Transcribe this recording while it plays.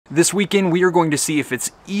This weekend, we are going to see if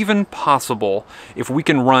it's even possible if we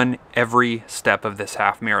can run every step of this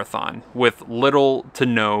half marathon with little to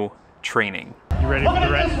no training. You ready for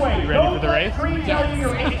the race? You ready for the race?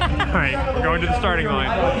 Yes. All right, we're going to the starting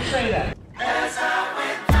line.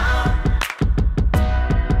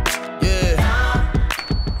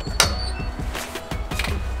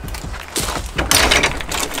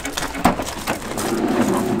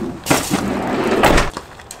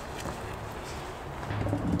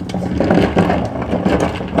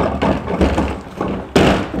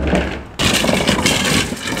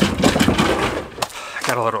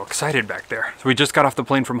 Got a little excited back there. So we just got off the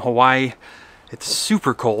plane from Hawaii. It's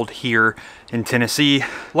super cold here in Tennessee.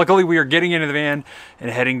 Luckily, we are getting into the van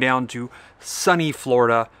and heading down to sunny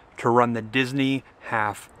Florida to run the Disney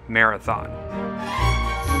Half Marathon.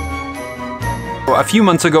 A few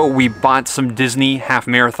months ago, we bought some Disney Half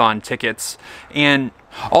Marathon tickets, and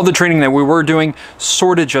all the training that we were doing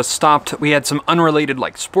sort of just stopped. We had some unrelated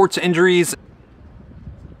like sports injuries,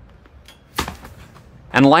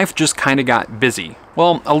 and life just kind of got busy.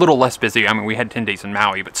 Well, a little less busy. I mean, we had 10 days in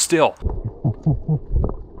Maui, but still.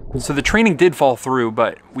 So the training did fall through,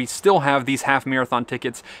 but we still have these half marathon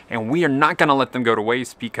tickets, and we are not gonna let them go to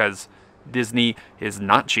waste because Disney is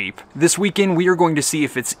not cheap. This weekend, we are going to see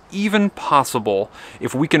if it's even possible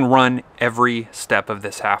if we can run every step of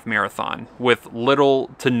this half marathon with little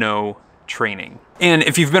to no training. And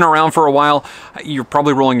if you've been around for a while, you're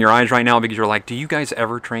probably rolling your eyes right now because you're like, do you guys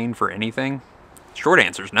ever train for anything? Short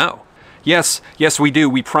answer is no. Yes, we do.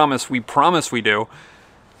 We promise we do.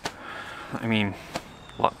 I mean,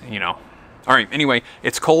 you know. All right, anyway,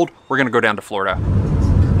 it's cold. We're gonna go down to Florida.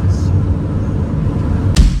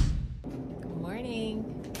 Good morning.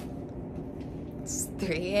 It's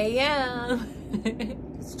 3 a.m.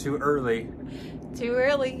 It's too early. Too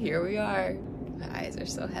early, here we are. My eyes are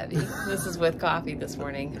so heavy. This is with coffee this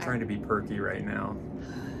morning. I'm trying to be perky right now.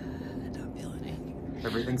 I don't feel it.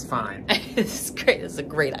 Everything's fine. This is great. This is a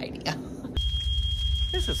great idea.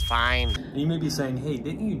 This is fine. You may be saying, hey,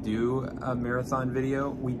 didn't you do a marathon video?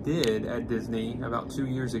 We did at Disney about 2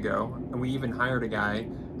 years ago, and we even hired a guy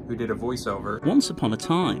who did a voiceover. Once upon a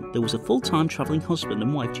time, there was a full-time traveling husband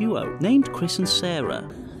and wife duo named Chris and Sarah.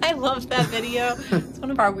 I love that video. It's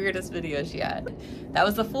one of our weirdest videos yet. That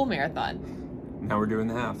was the full marathon. Now we're doing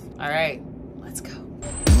the half. All right, let's go.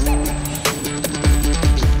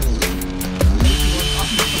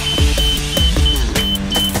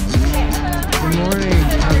 Good morning.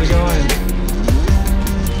 How's it going?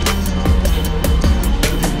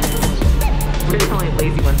 We're the only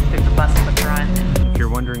lazy ones to pick the bus in the front. If you're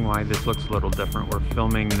wondering why this looks a little different, we're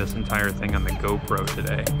filming this entire thing on the GoPro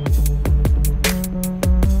today. This is a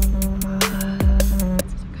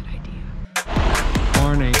good idea.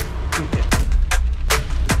 Morning.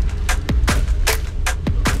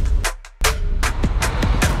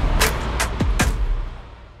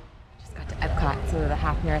 Just got to Epcot, so the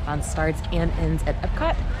half marathon starts and ends at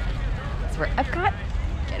Epcot. So we're at Epcot,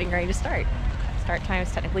 getting ready to start. Start time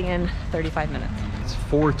is technically in 35 minutes. It's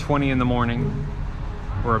 4:20 in the morning.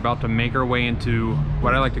 We're about to make our way into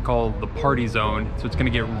what I like to call the party zone. So it's gonna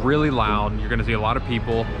get really loud. You're gonna see a lot of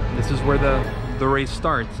people. This is where the race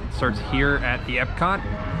starts. It starts here at the Epcot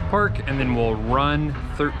Park, and then we'll run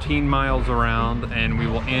 13 miles around, and we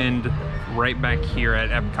will end right back here at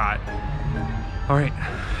Epcot. All right,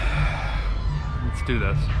 let's do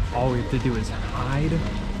this. All we have to do is hide,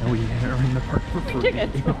 and we are in the park for free.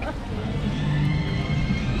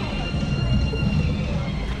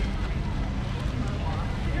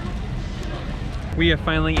 We have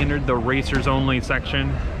finally entered the racers only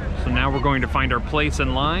section. So now we're going to find our place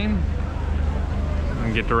in line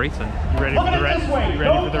and get to racing. You ready for the race? You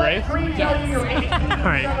ready for the race? Yes. All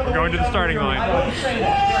right, we're going to the starting line.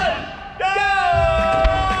 Go!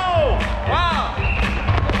 Wow!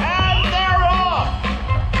 And they're off!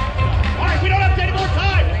 All right, we don't have any more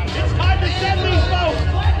time. It's time to send these folks.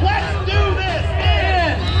 Let's do this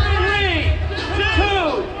in 3,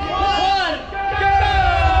 2, 1, go!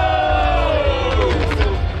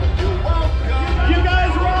 You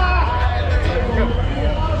guys rock!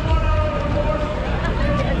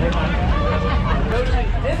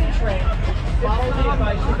 Disney train. Follow the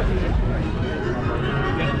advice.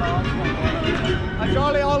 A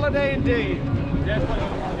jolly holiday indeed.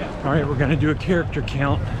 All right, we're gonna do a character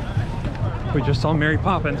count. We just saw Mary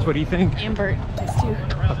Poppins. What do you think? And Bert, those two.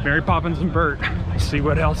 Mary Poppins and Bert. Let's see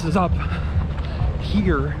what else is up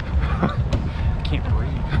here. Can't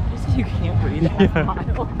breathe. You can't breathe.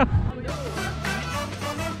 Yeah.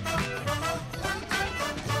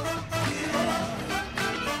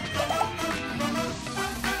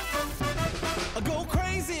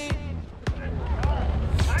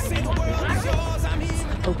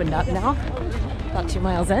 opened up now. About 2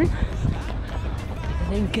 miles in.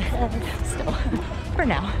 Everything good still, for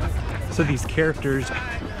now. So these characters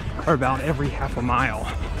are about every half a mile.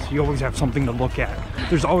 So you always have something to look at.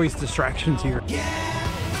 There's always distractions here.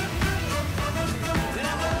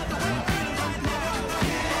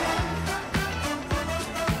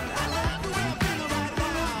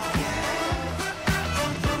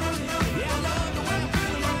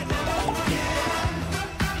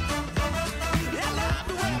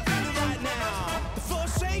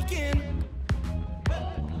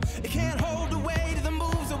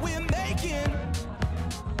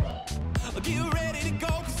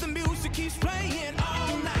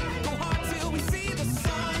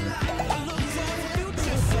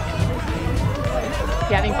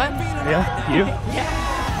 You having fun? Yeah, you? Yeah.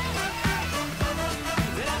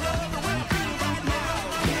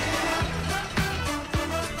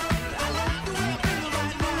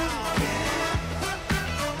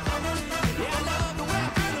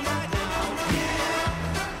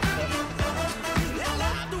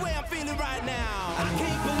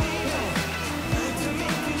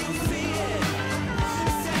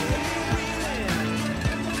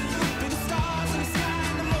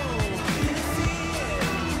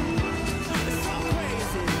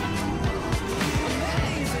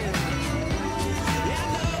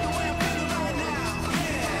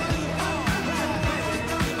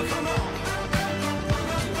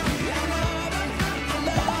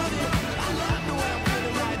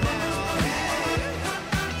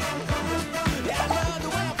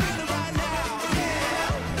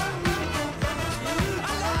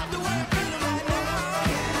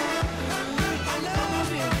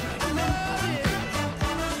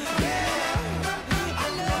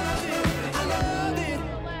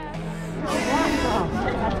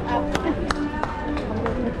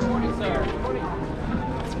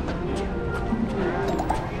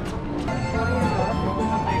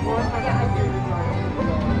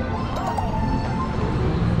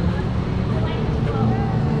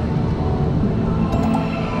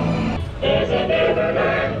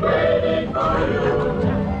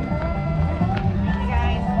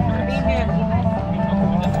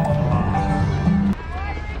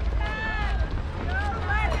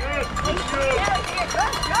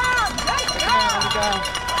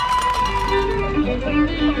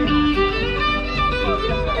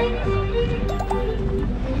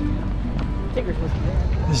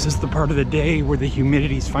 This is the part of the day where the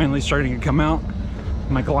humidity is finally starting to come out.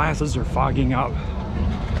 My glasses are fogging up.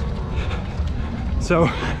 So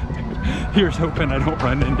here's hoping I don't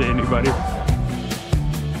run into anybody.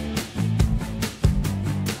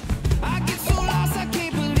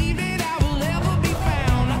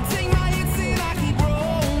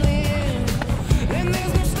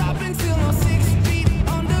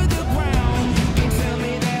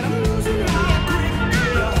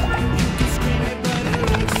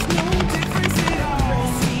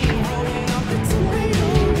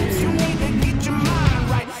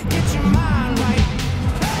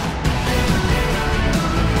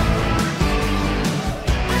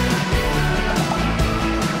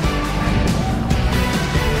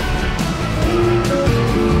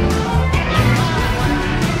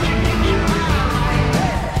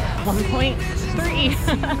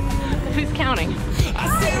 Who's counting?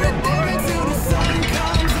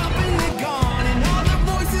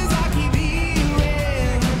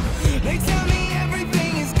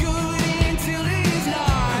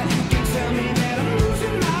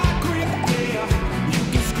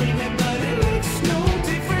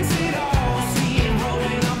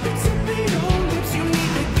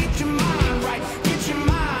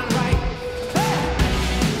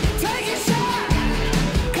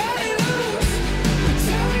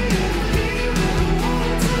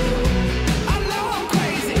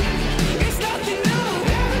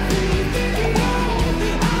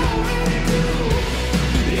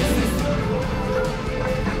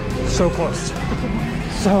 So close.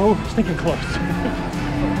 So stinking close.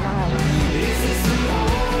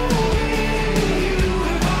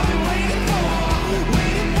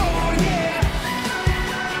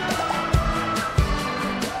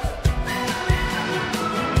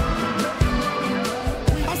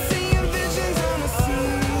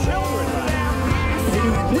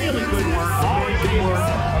 Really good work. Amazing work.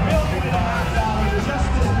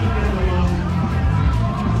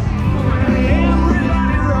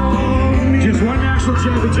 Just one national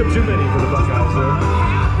championship too many for the Buckeyes there.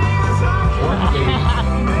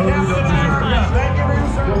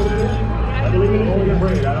 I believe it is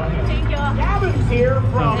great. I don't know. Thank you. Gavin's here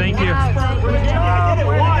from. Thank you. I did it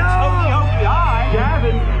once. Hokey hokey high.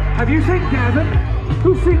 Gavin. Have you seen Gavin?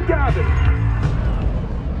 Who's seen Gavin?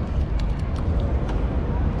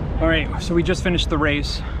 All right, so we just finished the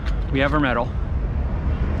race. We have our medal.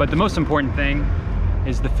 But the most important thing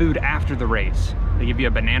is the food after the race. They give you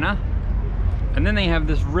a banana, and then they have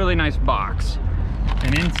this really nice box.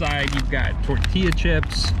 And inside you've got tortilla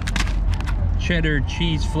chips, cheddar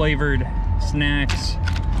cheese flavored snacks,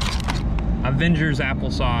 Avengers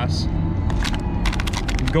applesauce,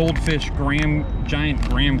 goldfish giant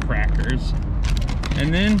graham crackers,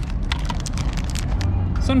 and then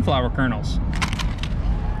sunflower kernels.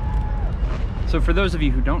 So for those of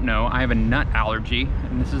you who don't know, I have a nut allergy,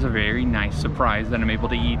 and this is a very nice surprise that I'm able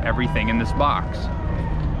to eat everything in this box.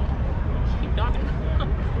 Keep talking.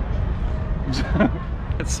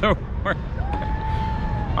 So, all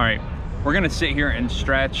right, we're gonna sit here and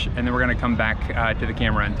stretch, and then we're gonna come back to the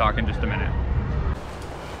camera and talk in just a minute.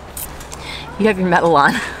 You have your medal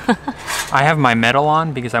on. I have my medal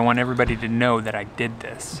on because I want everybody to know that I did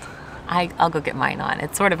this. I'll go get mine on.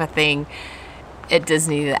 It's sort of a thing at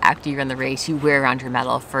Disney that after you run the race, you wear around your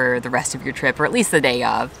medal for the rest of your trip, or at least the day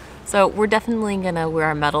of. So we're definitely gonna wear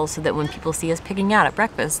our medals so that when people see us picking out at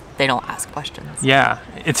breakfast, they don't ask questions. Yeah,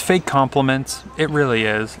 it's fake compliments. It really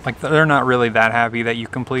is. Like, they're not really that happy that you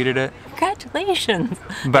completed it. Congratulations.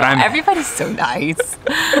 But everybody's so nice.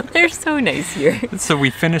 They're so nice here. So we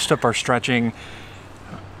finished up our stretching.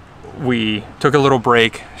 We took a little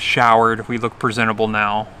break, showered. We look presentable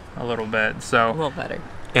now a little bit. So A little better.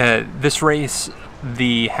 This race,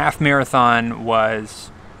 the half marathon,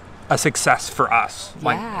 was a success for us.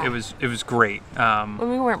 Like, Yeah. it was great. When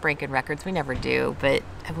we weren't breaking records, we never do, but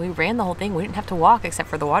we ran the whole thing. We didn't have to walk except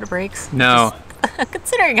for the water breaks. No. Just,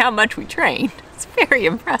 considering how much we trained, it's very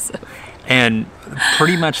impressive. And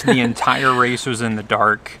pretty much the entire race was in the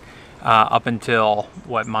dark up until,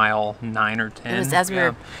 what, mile 9 or 10? It was as we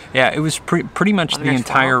were... Yeah, it was pretty much the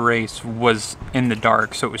entire 12. race was in the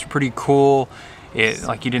dark, so it was pretty cool.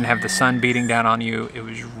 Like, you didn't have the sun beating down on you. It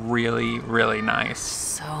was really, really nice.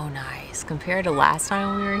 So nice. Compared to last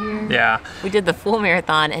time we were here. Yeah. We did the full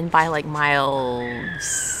marathon, and by like mile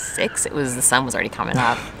 6, the sun was already coming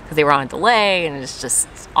up because they were on a delay, and it's just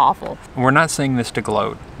awful. We're not saying this to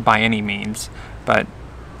gloat by any means, but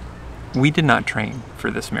we did not train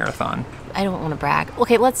for this marathon. I don't want to brag.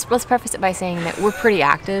 Okay, let's preface it by saying that we're pretty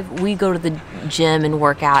active. We go to the gym and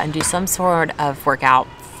work out and do some sort of workout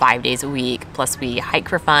 5 days a week. Plus we hike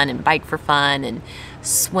for fun and bike for fun and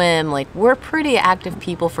swim. Like, we're pretty active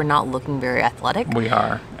people for not looking very athletic. We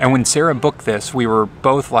are. And when Sarah booked this, we were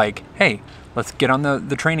both like, hey, let's get on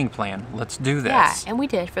the training plan. Let's do this. Yeah, and we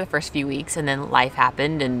did for the first few weeks, and then life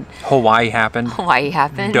happened, and Hawaii happened.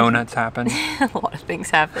 Donuts happened. A lot of things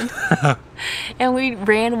happened. And we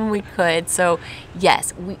ran when we could. So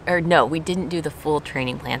yes, we didn't do the full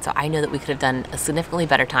training plan. So I know that we could have done a significantly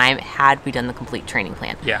better time had we done the complete training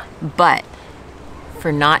plan. Yeah. But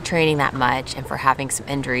for not training that much and for having some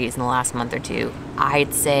injuries in the last month or two,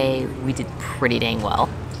 I'd say we did pretty dang well.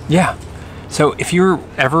 Yeah. So if you're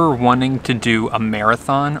ever wanting to do a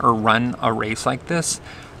marathon or run a race like this,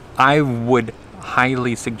 I would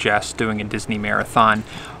highly suggest doing a Disney marathon,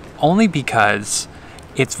 only because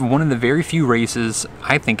it's one of the very few races,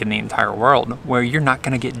 I think, in the entire world where you're not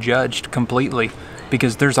going to get judged completely,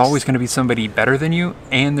 because there's always going to be somebody better than you,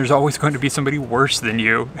 and there's always going to be somebody worse than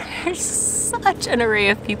you. There's such an array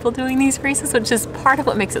of people doing these races, which is part of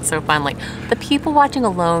what makes it so fun. Like, the people watching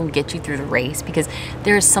alone get you through the race because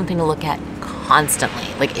there's something to look at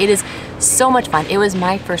constantly. Like, it is so much fun. It was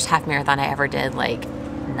my first half marathon I ever did, like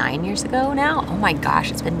 9 years ago now. Oh my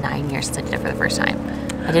gosh, it's been 9 years since I did it for the first time.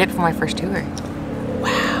 I did it for my first tour.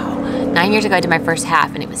 Wow. 9 years ago I did my first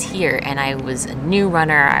half, and it was here, and I was a new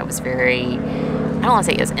runner. I was very, I don't want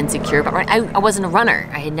to say I was insecure, but I wasn't a runner.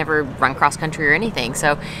 I had never run cross country or anything,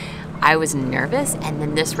 so I was nervous, and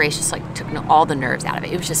then this race just like took all the nerves out of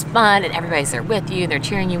it. It was just fun, and everybody's there with you, and they're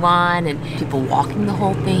cheering you on, and people walking the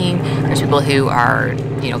whole thing. There's people who are,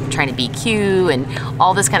 trying to BQ and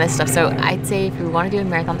all this kind of stuff. So I'd say if you want to do a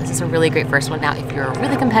marathon, this is a really great first one. Now, if you're a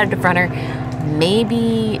really competitive runner,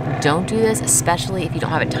 maybe don't do this, especially if you don't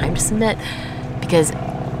have a time to submit, because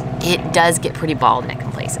it does get pretty ball neck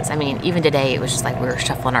in places. I mean, even today, it was just like we were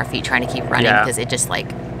shuffling our feet trying to keep running because it just like,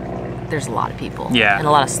 there's a lot of people. Yeah. And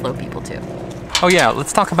a lot of slow people too. Oh yeah,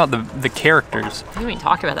 let's talk about the characters. We haven't even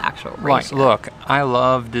talked about the actual race. Like, look, I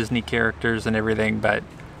love Disney characters and everything, but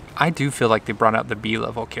I do feel like they brought out the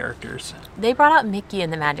B-level characters. They brought out Mickey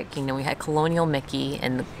in the Magic Kingdom. We had Colonial Mickey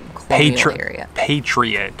in the Colonial area.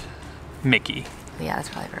 Patriot Mickey. Yeah, that's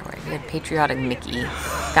probably a better word. We had Patriotic Mickey.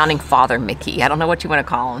 Founding Father Mickey. I don't know what you want to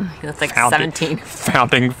call him. That's like 17.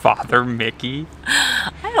 Founding Father Mickey?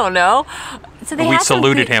 I don't know. So we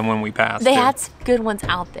saluted him when we passed. They had some good ones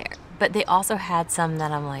out there. But they also had some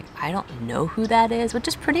that I'm like, I don't know who that is, which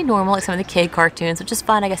is pretty normal, like some of the kid cartoons, which is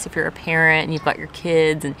fun, I guess, if you're a parent and you've got your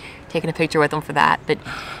kids and taking a picture with them for that. But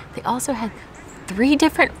they also had 3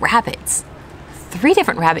 different rabbits, 3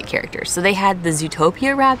 different rabbit characters. So they had the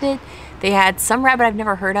Zootopia rabbit, they had some rabbit I've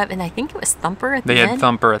never heard of, and I think it was Thumper at the end. They had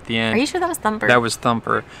Thumper at the end. Are you sure that was Thumper? That was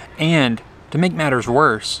Thumper. And to make matters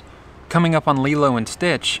worse, coming up on Lilo and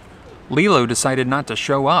Stitch, Lilo decided not to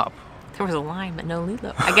show up. There was a line, but no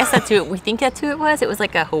Lilo. I guess that's who we think that's who it was. It was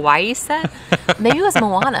like a Hawaii set. Maybe it was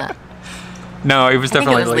Moana. No, it was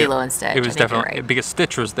definitely I think it was Lilo and Stitch. It was definitely right. Because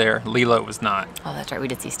Stitch was there, Lilo was not. Oh, that's right. We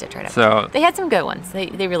did see Stitch right after. So they had some good ones.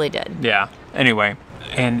 They really did. Yeah. Anyway,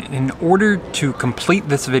 and in order to complete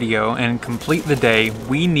this video and complete the day,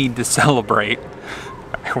 we need to celebrate.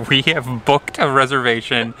 We have booked a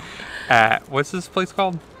reservation at, what's this place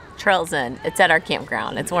called? Trails Inn. It's at our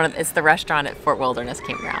campground. It's the restaurant at Fort Wilderness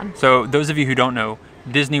Campground. So those of you who don't know,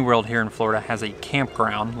 Disney World here in Florida has a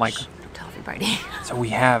campground. Like, don't tell everybody. So we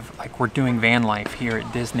have, like, we're doing van life here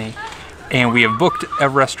at Disney, and we have booked a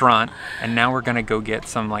restaurant, and now we're gonna go get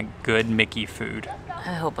some like good Mickey food.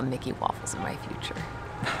 I hope a Mickey waffle's in my future.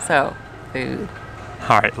 So, food.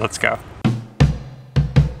 All right, let's go.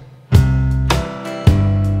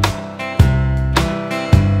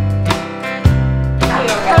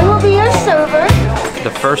 I will be your server. The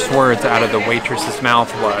first words out of the waitress's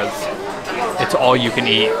mouth was, "It's all you can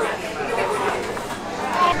eat."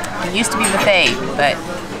 It used to be buffet, but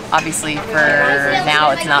obviously for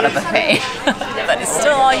now it's not a buffet. But it's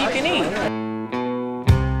still all you can eat.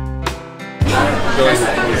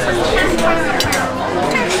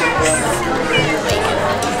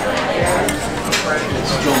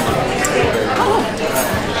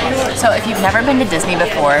 So if you've never been to Disney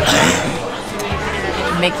before,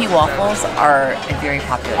 Mickey waffles are a very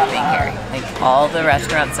popular thing here. Like, all the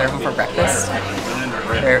restaurants serve them for breakfast.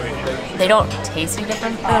 They don't taste any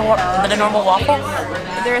different than a normal waffle,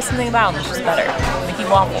 but there is something about them that's just better. Mickey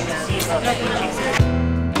waffles.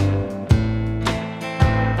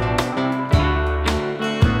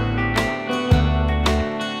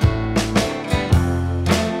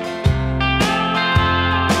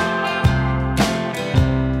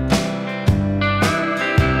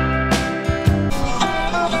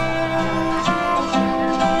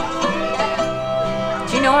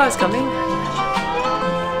 Did you know I was coming?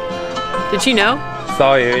 Did you know?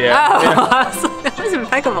 Saw you, yeah. Oh, Yeah. that was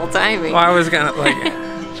impeccable timing. Well, I was gonna like.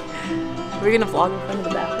 We're gonna vlog in front of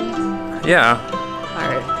the bathroom. Yeah. All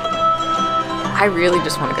right. I really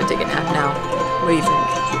just want to go take a nap now. What do you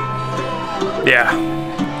think? Yeah.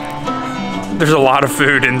 There's a lot of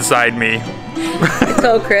food inside me.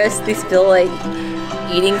 So, Chris, these feel like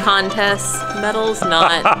eating contest medals,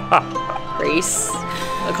 not race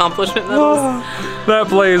accomplishment medals. That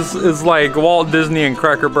place is like Walt Disney and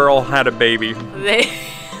Cracker Barrel had a baby.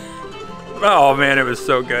 Oh man, it was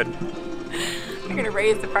so good. They're gonna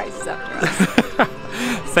raise the prices after us.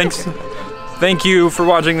 Thanks. Thank you for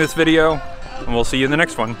watching this video, and we'll see you in the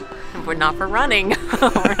next one. We're not for running.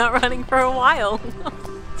 We're not running for a while.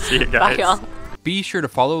 See you guys. Bye, y'all. Be sure to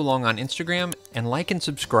follow along on Instagram and like and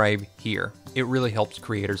subscribe here. It really helps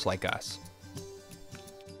creators like us.